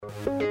Novice's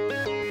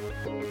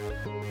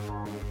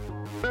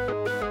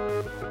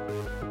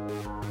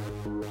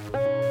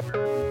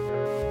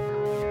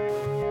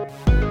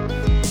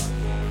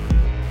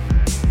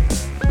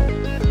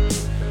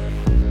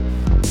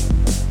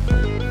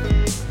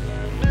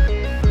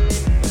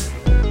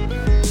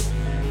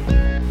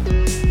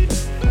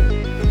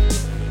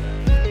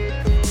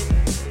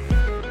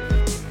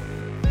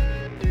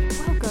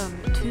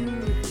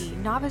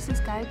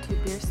Guide to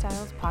Beer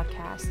Styles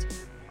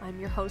podcast. I'm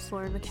your host,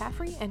 Lauren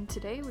McCaffrey, and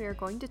today we are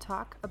going to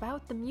talk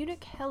about the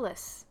Munich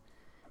Helles.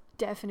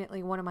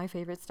 Definitely one of my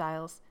favorite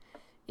styles.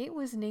 It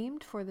was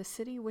named for the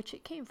city which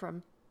it came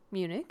from,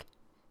 Munich,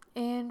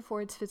 and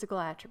for its physical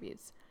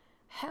attributes.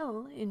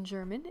 Hell in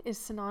German is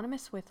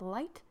synonymous with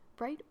light,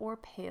 bright, or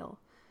pale.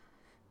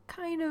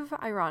 Kind of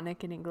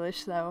ironic in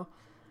English, though.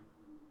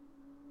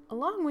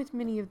 Along with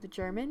many of the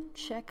German,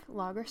 Czech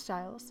lager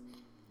styles,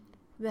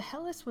 the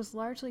Helles was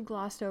largely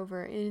glossed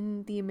over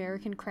in the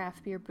American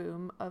craft beer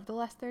boom of the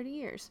last 30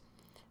 years.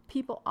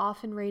 People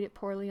often rate it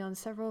poorly on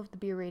several of the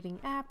beer rating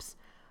apps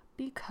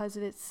because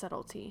of its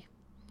subtlety.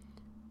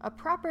 A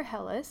proper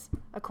Helles,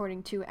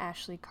 according to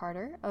Ashley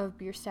Carter of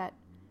Bierstadt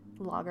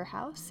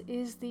Lagerhaus,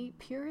 is the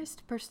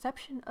purest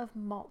perception of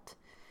malt.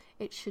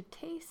 It should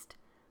taste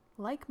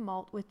like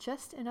malt with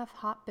just enough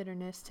hop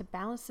bitterness to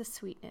balance the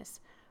sweetness,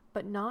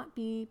 but not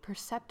be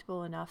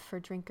perceptible enough for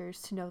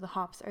drinkers to know the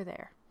hops are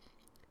there.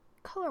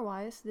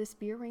 Color-wise, this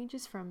beer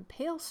ranges from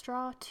pale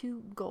straw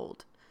to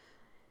gold.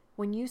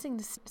 When using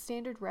the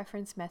standard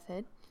reference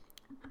method,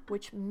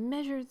 which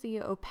measures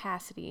the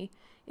opacity,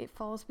 it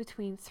falls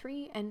between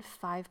 3 and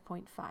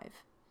 5.5.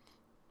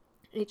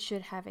 It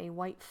should have a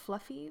white,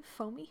 fluffy,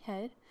 foamy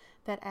head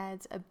that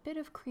adds a bit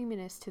of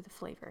creaminess to the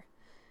flavor.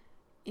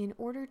 In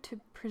order to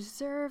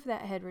preserve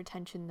that head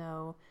retention,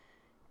 though,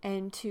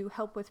 and to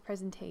help with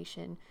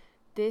presentation,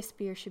 this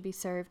beer should be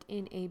served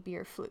in a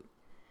beer flute.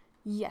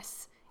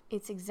 Yes,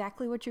 it's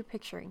exactly what you're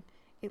picturing.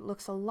 It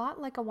looks a lot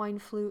like a wine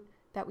flute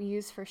that we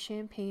use for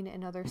champagne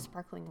and other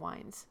sparkling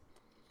wines.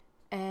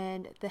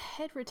 And the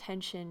head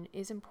retention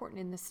is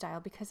important in this style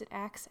because that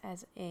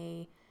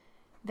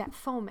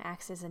foam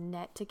acts as a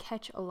net to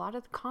catch a lot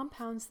of the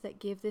compounds that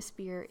give this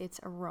beer its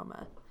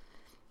aroma.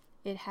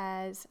 It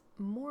has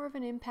more of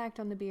an impact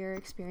on the beer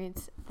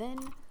experience than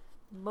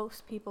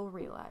most people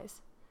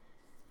realize.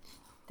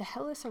 The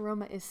Helles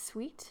aroma is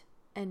sweet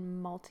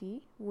and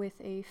malty with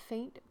a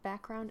faint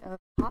background of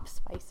hop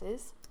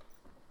spices.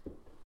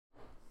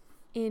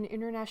 In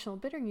international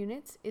bitter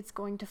units, it's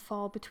going to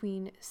fall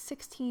between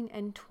 16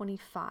 and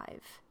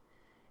 25.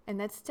 And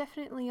that's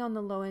definitely on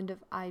the low end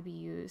of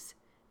IBUs,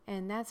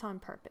 and that's on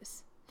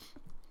purpose.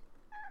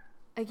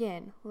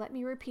 Again, let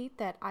me repeat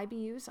that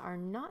IBUs are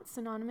not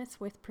synonymous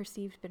with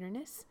perceived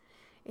bitterness.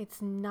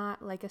 It's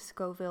not like a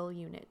Scoville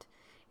unit.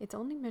 It's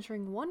only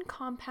measuring one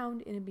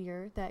compound in a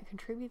beer that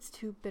contributes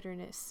to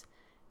bitterness,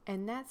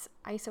 and that's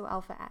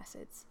isoalpha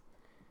acids.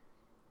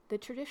 The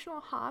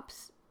traditional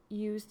hops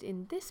used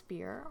in this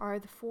beer are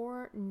the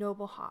 4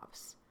 noble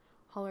hops: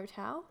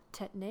 Hallertau,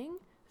 Tettnang,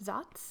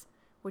 Satz,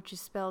 which is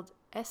spelled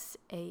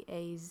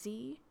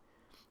S-A-A-Z,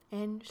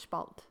 and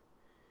Spalt.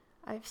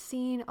 I've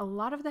seen a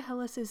lot of the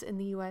Helleses in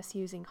the US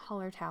using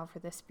Hallertau for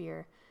this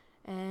beer,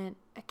 and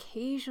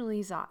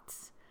occasionally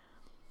Satz.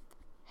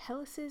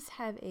 Helleses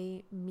have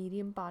a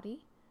medium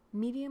body,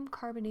 medium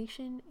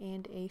carbonation,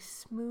 and a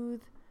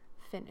smooth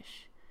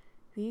finish.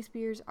 These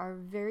beers are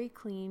very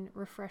clean,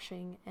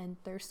 refreshing,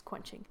 and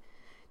thirst-quenching.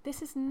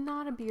 This is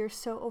not a beer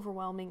so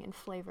overwhelming in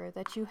flavor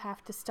that you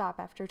have to stop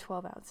after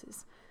 12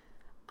 ounces.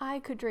 I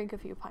could drink a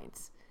few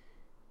pints,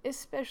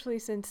 especially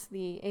since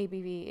the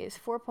ABV is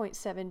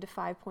 4.7 to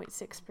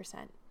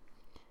 5.6%.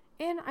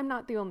 And I'm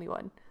not the only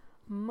one.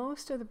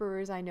 Most of the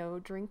brewers I know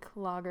drink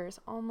lagers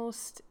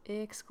almost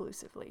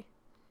exclusively.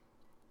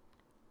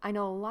 I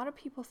know a lot of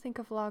people think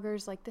of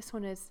lagers like this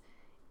one as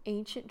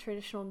ancient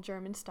traditional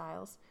German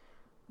styles,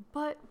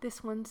 but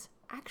this one's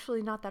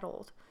actually not that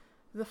old.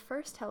 The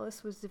first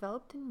Helles was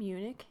developed in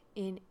Munich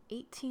in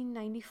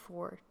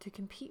 1894 to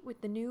compete with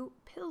the new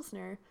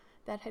Pilsner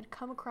that had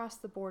come across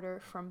the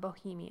border from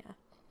Bohemia.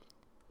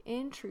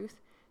 In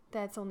truth,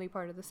 that's only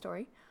part of the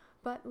story,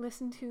 but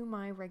listen to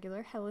my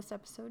regular Helles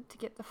episode to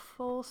get the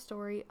full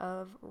story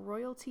of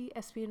royalty,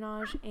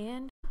 espionage,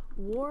 and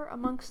war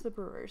amongst the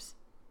brewers.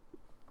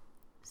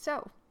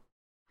 So,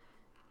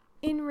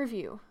 in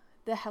review,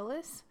 the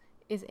Helles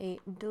is a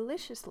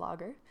delicious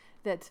lager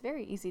that's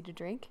very easy to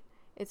drink.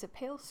 It's a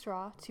pale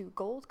straw to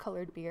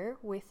gold-colored beer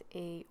with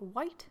a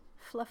white,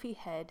 fluffy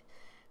head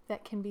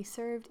that can be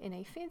served in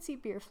a fancy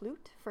beer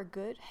flute for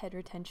good head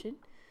retention.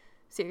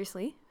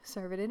 Seriously,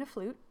 serve it in a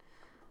flute.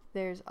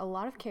 There's a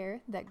lot of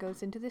care that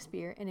goes into this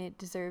beer, and it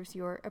deserves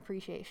your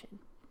appreciation.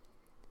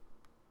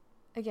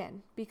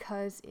 Again,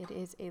 because it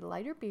is a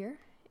lighter beer,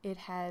 it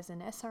has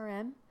an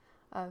SRM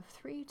of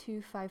 3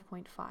 to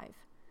 5.5.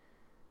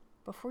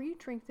 Before you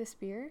drink this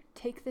beer,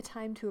 take the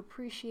time to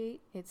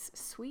appreciate its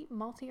sweet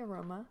malty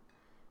aroma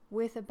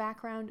with a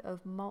background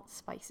of malt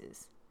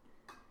spices.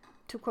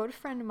 To quote a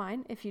friend of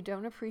mine, if you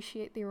don't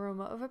appreciate the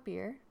aroma of a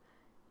beer,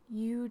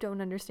 you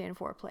don't understand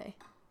foreplay.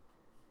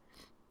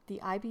 The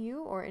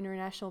IBU, or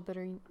International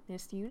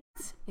Bitterness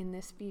Units, in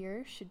this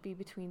beer should be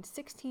between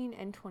 16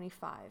 and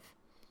 25.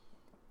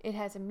 It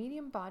has a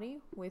medium body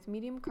with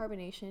medium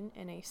carbonation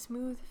and a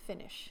smooth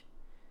finish.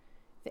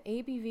 The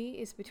ABV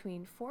is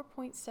between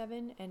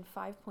 4.7 and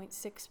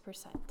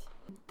 5.6%.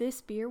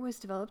 This beer was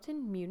developed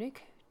in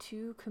Munich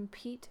to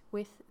compete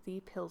with the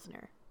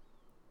Pilsner.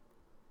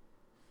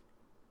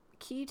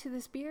 Key to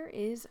this beer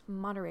is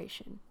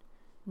moderation.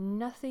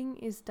 Nothing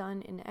is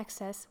done in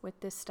excess with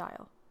this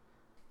style.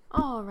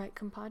 Alright,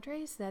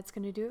 compadres, that's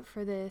going to do it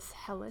for this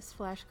Hellas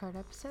Flashcard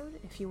episode.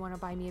 If you want to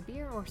buy me a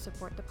beer or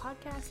support the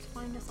podcast,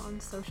 find us on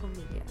social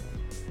media.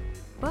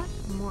 But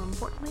more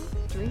importantly,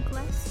 drink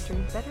less,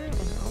 drink better,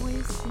 and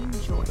always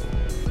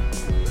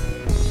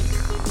enjoy.